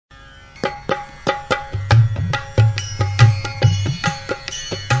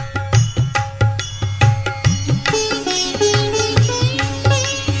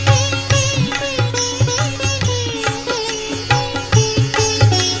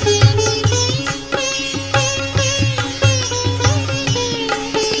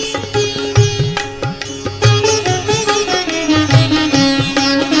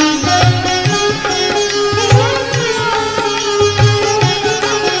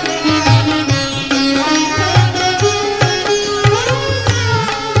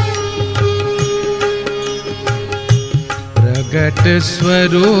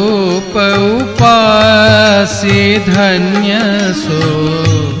स्वरूप उपासी धन्य सो,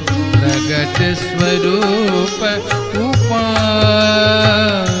 प्रगट स्वरूप उपासी,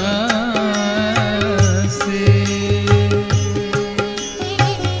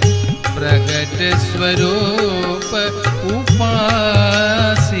 प्रगट स्वरूप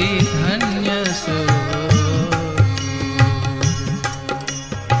उपासी धन्य सो,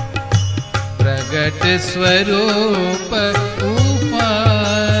 प्रगट स्वरूप उपासी।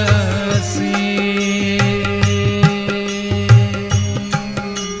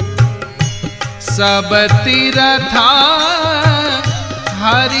 सब तीरथा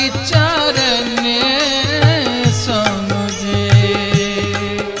हरि चरण समुझे,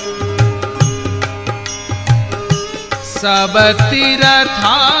 सब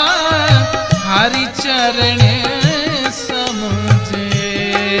तीरथा हरि चरण समुझे,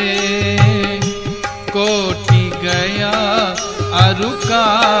 कोटि गया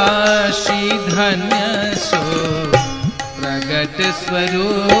अरुकाशी धन्य सो, प्रगट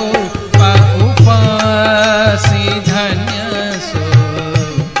स्वरूप उपासी धन्य सो,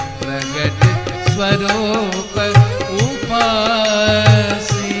 प्रगट स्वरूप उपासी।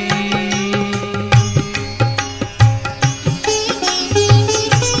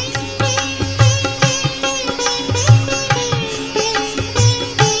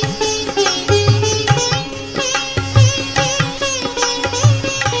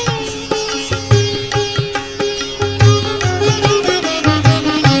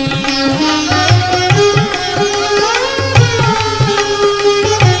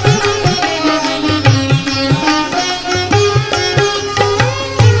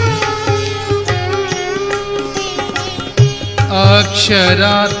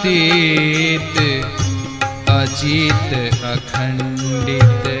 अक्षरातीत अजित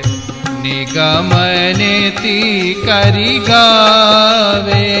अखंडित निगमनेति करि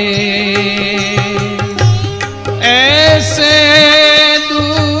गावे, ऐसे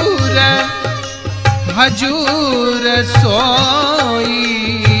दूर हजूर सोई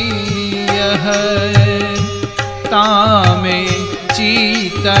यह, तामे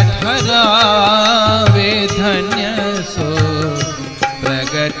चीत ठहरावे धन्य सो,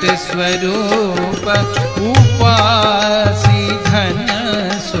 प्रगट स्वरूप उपासी धन्य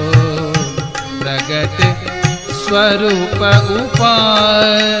सो, प्रगट स्वरूप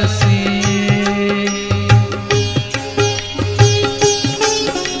उपासी।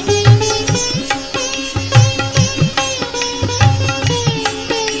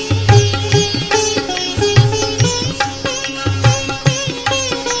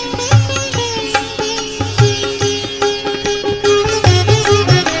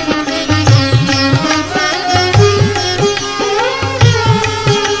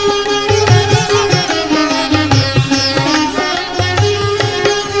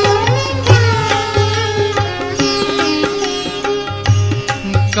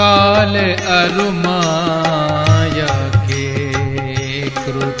 काल अरुमाया के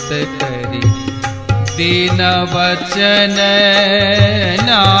कृत करी, दीन वचन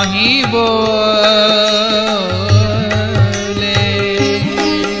नाही बोले,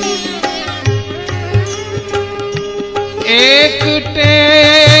 एक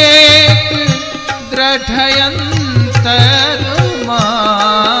टेक दृढ़यंतर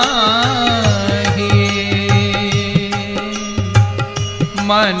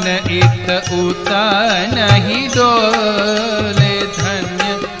मन इत उत नहीं डोले धन्य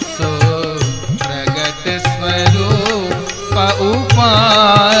सो, प्रगट स्वरूप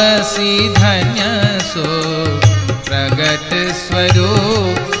उपासी धन्य सो, प्रगट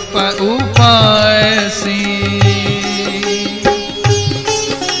स्वरूप उपासी।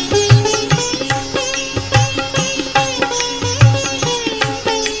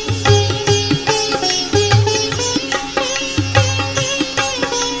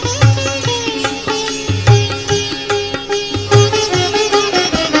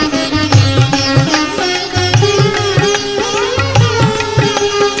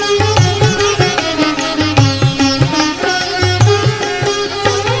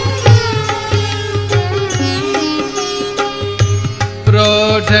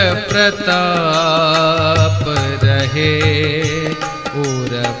 प्रताप रहे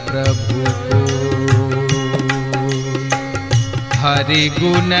और प्रभु को, हरि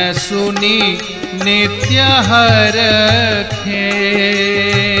गुण सुनी नित्य हरखे,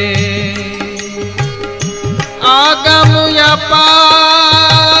 आगम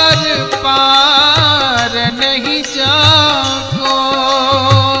अपार पार नहीं जाको,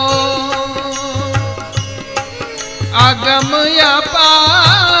 आगम अपार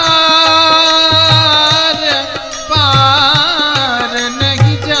पार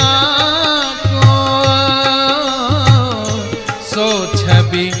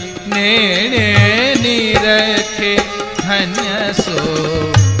नेणे निरखे धन्य सो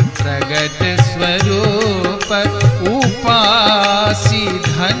प्रगट स्वरूप उपासी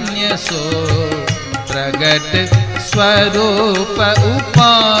धन्य सो प्रगट स्वरूप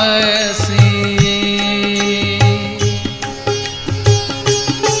उपासी।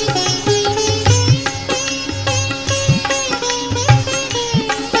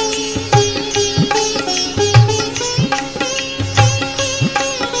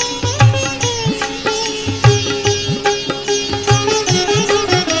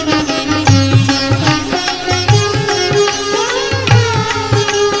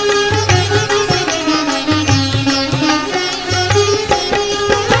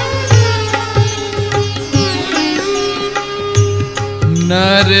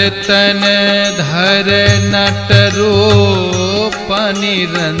 नर्तन धर नट रूप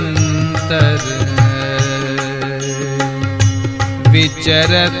निरंतर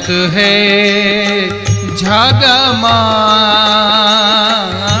विचरत है जग माही।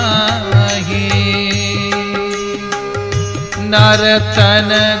 नर्तन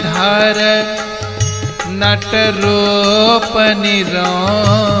धर नट रूप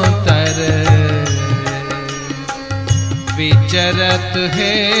निरंतर विचरत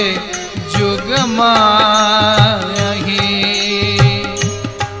है जुग माही।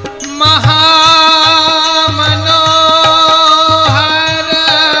 महामनोहर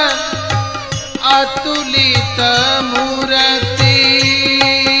अतुलित मूर्ति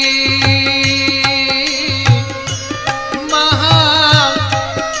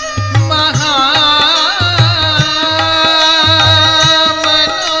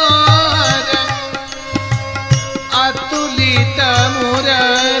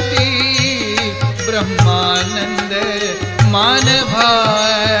ब्रह्मानंद मान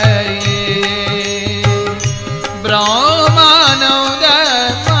भाए। ब्रह्मानंद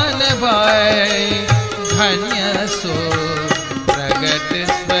मान भाए धन्य सो प्रगट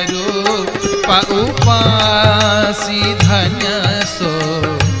स्वरूप उपासी धन्य सो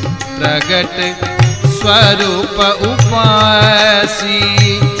प्रगट स्वरूप उपासी।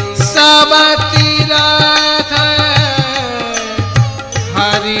 सब तीर्थ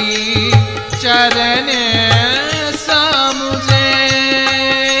हरि चरण सामुझे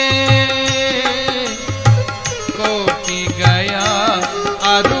कोटि गया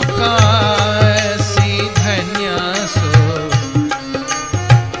अरुकासी धन्य सो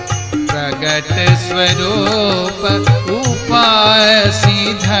प्रगट स्वरूप उपासी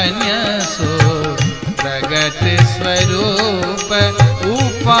धन्य सो प्रगट स्वरूप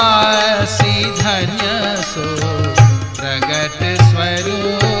उपासी धन्य सो।